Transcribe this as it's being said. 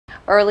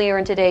Earlier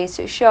in today's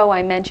show,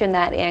 I mentioned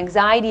that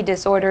anxiety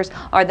disorders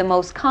are the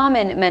most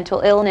common mental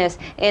illness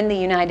in the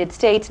United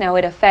States. Now,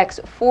 it affects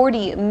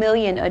 40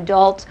 million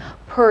adults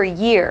per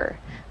year.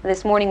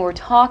 This morning we're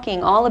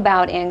talking all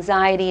about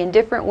anxiety and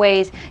different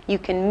ways you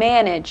can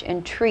manage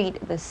and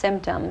treat the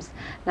symptoms.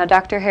 Now,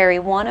 Dr. Harry,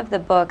 one of the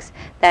books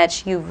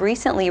that you've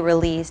recently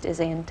released is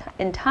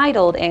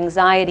entitled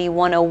Anxiety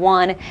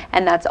 101,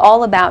 and that's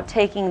all about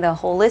taking the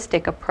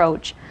holistic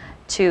approach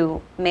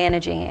to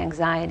managing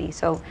anxiety.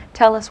 So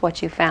tell us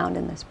what you found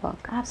in this book.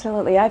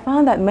 Absolutely. I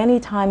found that many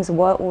times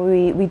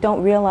we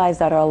don't realize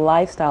that our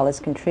lifestyle is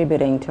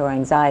contributing to our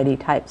anxiety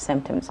type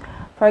symptoms.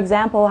 For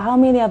example, how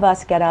many of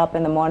us get up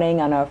in the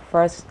morning and our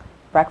first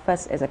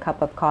breakfast is a cup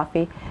of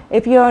coffee?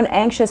 If you're an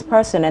anxious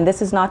person, and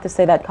this is not to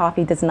say that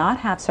coffee does not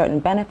have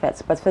certain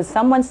benefits, but for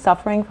someone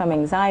suffering from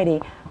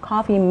anxiety,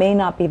 coffee may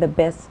not be the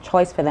best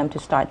choice for them to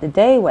start the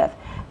day with,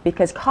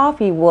 because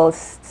coffee will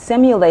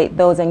simulate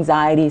those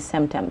anxiety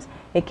symptoms.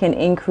 It can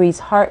increase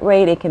heart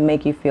rate, it can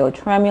make you feel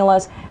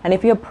tremulous, and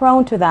if you're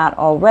prone to that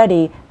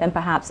already, then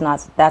perhaps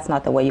that's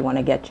not the way you want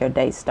to get your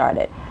day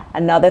started.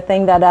 Another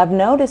thing that I've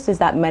noticed is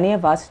that many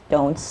of us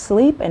don't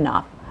sleep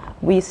enough.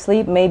 We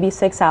sleep maybe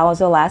 6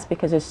 hours or less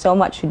because there's so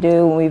much to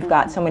do, and we've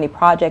got so many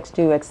projects to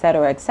do,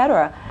 etc.,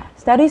 etc.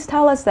 Studies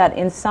tell us that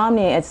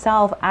insomnia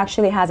itself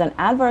actually has an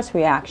adverse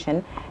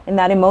reaction in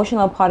that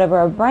emotional part of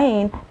our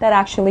brain that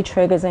actually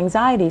triggers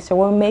anxiety. So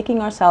we're making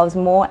ourselves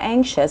more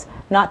anxious,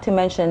 not to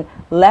mention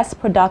less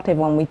productive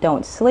when we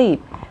don't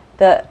sleep.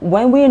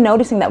 When we're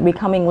noticing that we're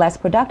becoming less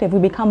productive, we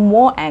become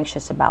more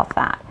anxious about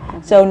that.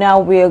 So now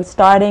we're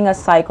starting a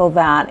cycle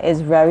that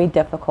is very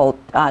difficult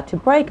to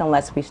break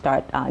unless we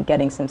start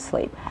getting some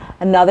sleep.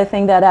 Another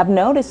thing that I've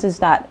noticed is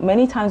that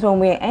many times when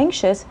we're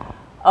anxious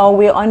or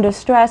we're under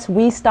stress,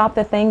 we stop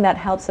the thing that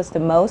helps us the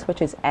most,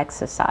 which is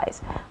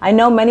exercise. I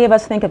know many of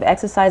us think of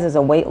exercise as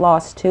a weight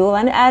loss tool,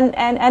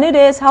 and it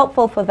is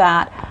helpful for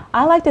that.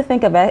 I like to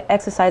think of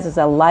exercise as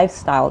a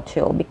lifestyle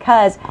tool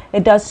because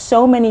it does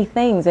so many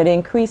things. It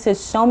increases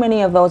so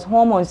many of those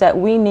hormones that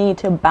we need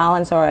to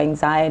balance our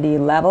anxiety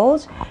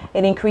levels.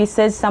 It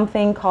increases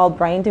something called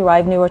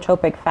brain-derived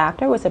neurotropic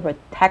factor, which is a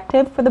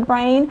protective for the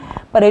brain,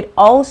 but it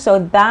also,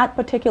 that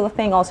particular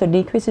thing also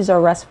decreases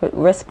our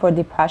risk for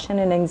depression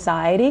and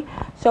anxiety.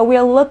 So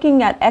we're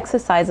looking at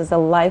exercise as a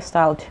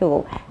lifestyle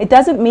tool. It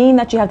doesn't mean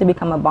that you have to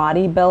become a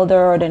bodybuilder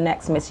or the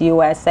next Miss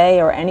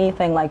USA or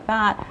anything like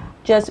that.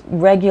 Just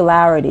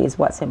regularity is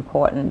what's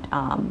important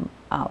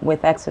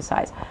with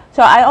exercise.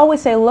 So I always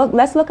say,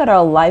 let's look at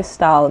our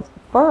lifestyle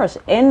first.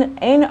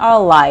 In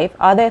our life,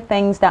 are there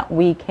things that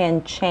we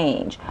can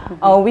change?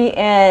 Are we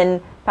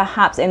in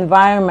perhaps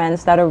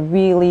environments that are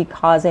really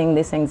causing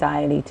this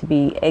anxiety to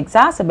be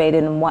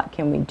exacerbated, and what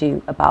can we do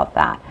about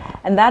that?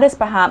 And that is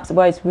perhaps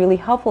where it's really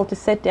helpful to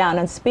sit down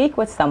and speak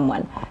with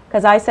someone,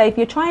 because I say if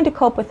you're trying to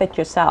cope with it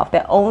yourself,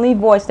 the only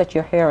voice that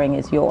you're hearing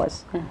is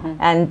yours,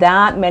 and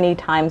that many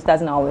times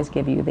doesn't always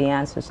give you the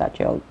answers that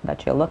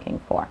you're looking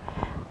for.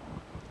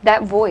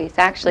 That voice,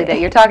 actually, that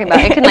you're talking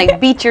about, it can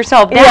like beat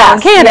yourself down,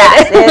 yes, can't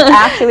it? It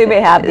actually may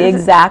have the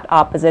exact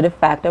opposite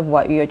effect of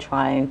what you're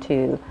trying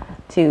to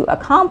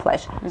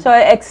accomplish. So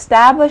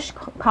establish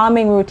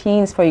calming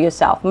routines for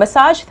yourself.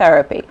 Massage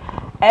therapy.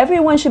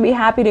 Everyone should be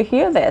happy to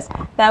hear this.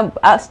 Now,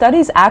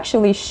 studies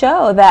actually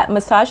show that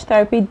massage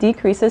therapy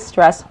decreases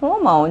stress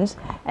hormones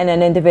in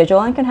an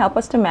individual and can help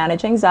us to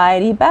manage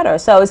anxiety better.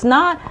 So it's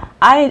not,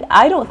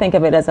 I don't think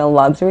of it as a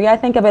luxury. I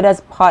think of it as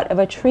part of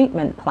a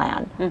treatment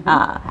plan.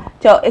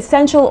 So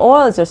essential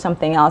oils are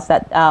something else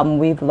that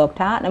we've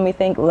looked at, and we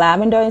think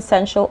lavender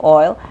essential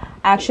oil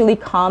actually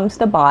calms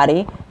the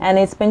body, and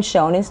it's been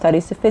shown in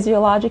studies to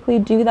physiologically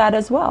do that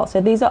as well. So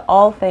these are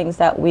all things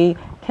that we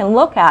can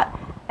look at.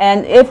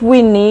 And if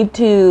we need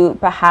to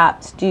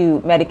perhaps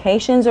do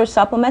medications or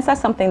supplements,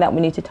 that's something that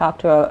we need to talk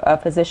to our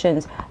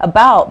physicians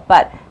about,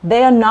 but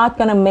they are not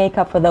going to make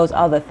up for those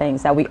other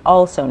things that we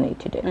also need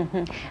to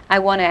do. I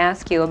want to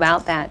ask you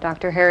about that,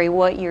 Dr. Harry,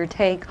 what your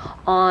take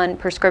on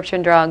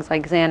prescription drugs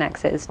like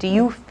Xanax is. Do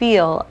you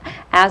feel,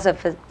 as a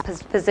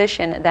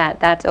physician, that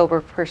that's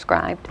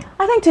overprescribed?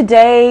 I think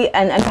today,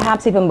 and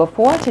perhaps even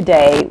before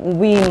today,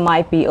 we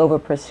might be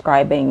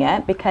overprescribing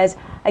it because,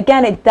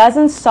 again, it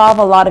doesn't solve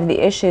a lot of the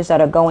issues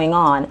that are going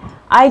on.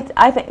 I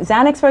think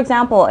Xanax, for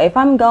example, if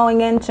I'm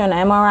going into an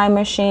MRI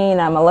machine,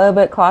 I'm a little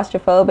bit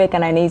claustrophobic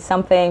and I need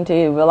something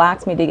to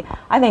relax me,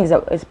 I think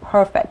it's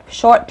perfect.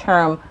 Short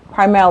term,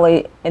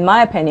 primarily, in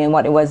my opinion,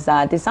 what it was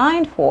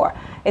designed for.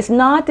 It's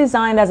not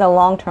designed as a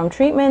long-term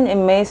treatment. It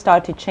may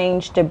start to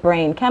change the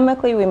brain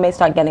chemically. We may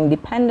start getting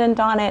dependent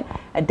on it.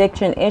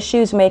 Addiction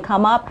issues may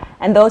come up,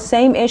 and those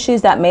same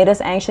issues that made us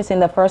anxious in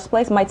the first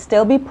place might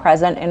still be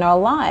present in our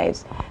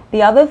lives.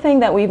 The other thing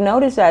that we've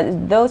noticed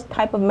that those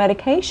type of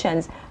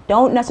medications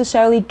don't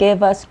necessarily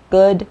give us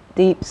good,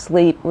 deep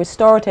sleep,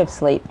 restorative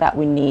sleep that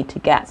we need to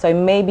get. So it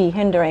may be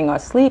hindering our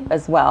sleep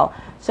as well.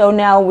 So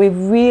now we've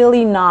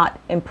really not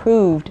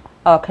improved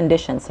our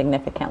condition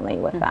significantly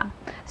with that.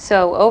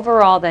 So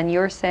overall, then,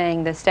 you're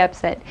saying the steps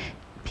that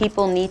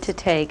people need to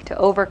take to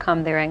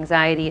overcome their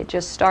anxiety? It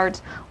just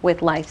starts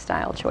with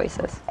lifestyle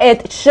choices.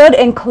 It should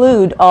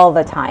include all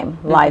the time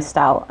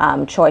lifestyle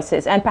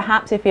choices, and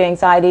perhaps if your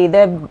anxiety,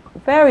 there are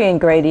varying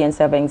gradients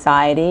of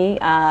anxiety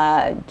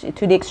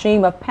to the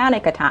extreme of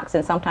panic attacks,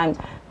 and sometimes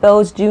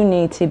those do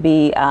need to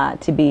be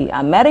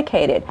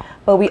medicated.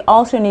 But we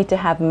also need to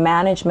have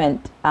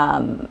management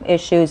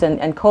issues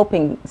and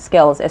coping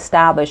skills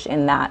established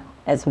in that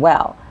as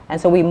well. And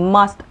so we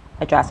must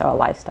address our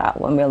lifestyle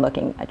when we're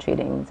looking at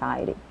treating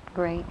anxiety.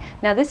 Great.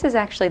 Now this is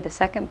actually the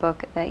second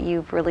book that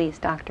you've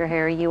released, Dr.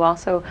 Harry. You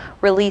also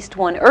released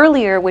one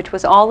earlier which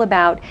was all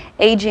about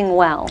aging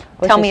well.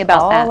 Tell me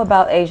about that. All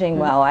about aging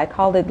well. I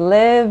called it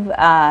Live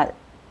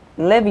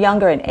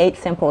Younger in 8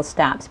 Simple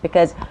Steps,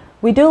 because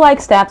we do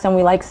like steps and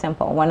we like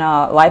simple. When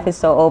our life is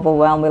so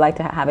overwhelmed, we like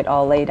to have it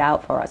all laid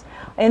out for us.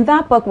 In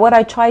that book, what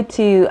I tried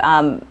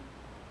to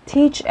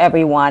teach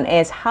everyone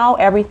is how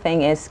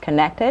everything is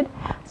connected.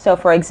 So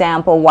for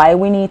example, why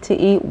we need to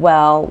eat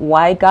well,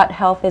 why gut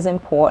health is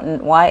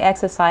important, why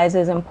exercise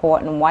is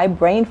important, why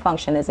brain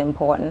function is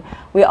important.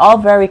 We're all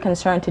very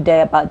concerned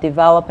today about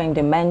developing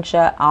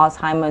dementia,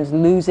 Alzheimer's,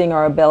 losing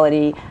our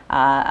ability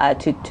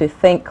to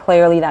think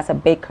clearly. That's a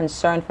big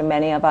concern for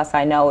many of us.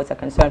 I know it's a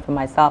concern for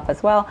myself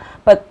as well.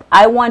 But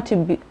I want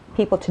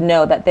people to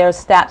know that there are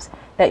steps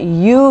that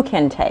you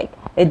can take.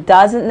 It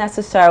doesn't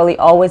necessarily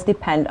always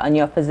depend on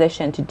your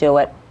physician to do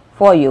it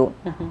for you.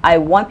 I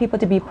want people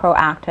to be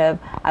proactive.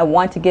 I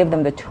want to give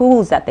them the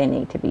tools that they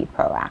need to be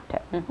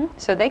proactive.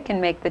 So they can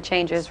make the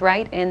changes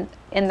right in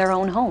their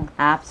own home.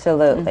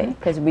 Absolutely,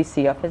 because we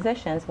see our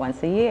physicians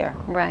once a year.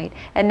 Right.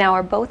 And now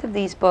are both of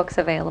these books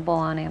available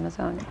on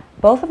Amazon?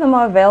 Both of them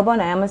are available on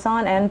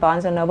Amazon and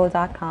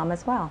barnesandnoble.com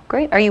as well.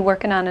 Great. Are you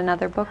working on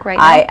another book right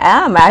now? I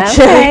am,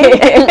 actually.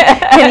 Okay.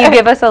 Can you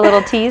give us a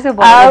little tease of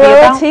what it will be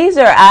about? A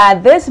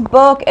little teaser. This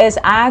book is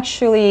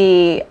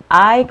actually,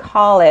 I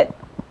call it,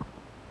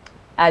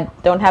 I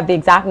don't have the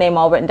exact name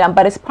all written down,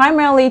 but it's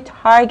primarily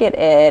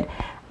targeted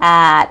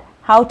at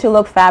how to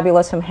look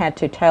fabulous from head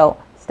to toe,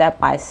 step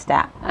by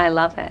step. I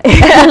love it.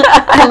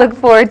 I look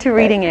forward to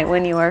reading it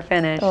when you are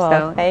finished.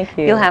 Well, so thank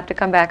you. You'll have to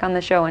come back on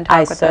the show and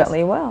talk with us. I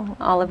certainly will.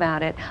 All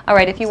about it. All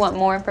right, if you want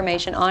more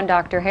information on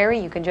Dr. Harry,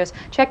 you can just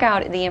check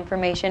out the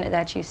information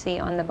that you see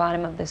on the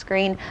bottom of the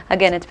screen.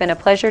 Again, it's been a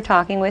pleasure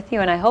talking with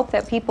you, and I hope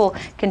that people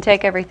can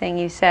take everything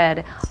you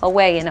said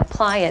away and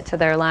apply it to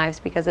their lives,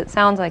 because it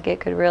sounds like it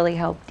could really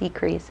help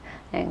decrease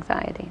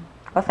anxiety.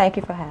 Well, thank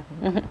you for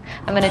having me.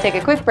 I'm going to take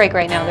a quick break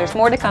right now. There's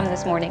more to come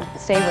this morning.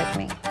 Stay with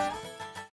me.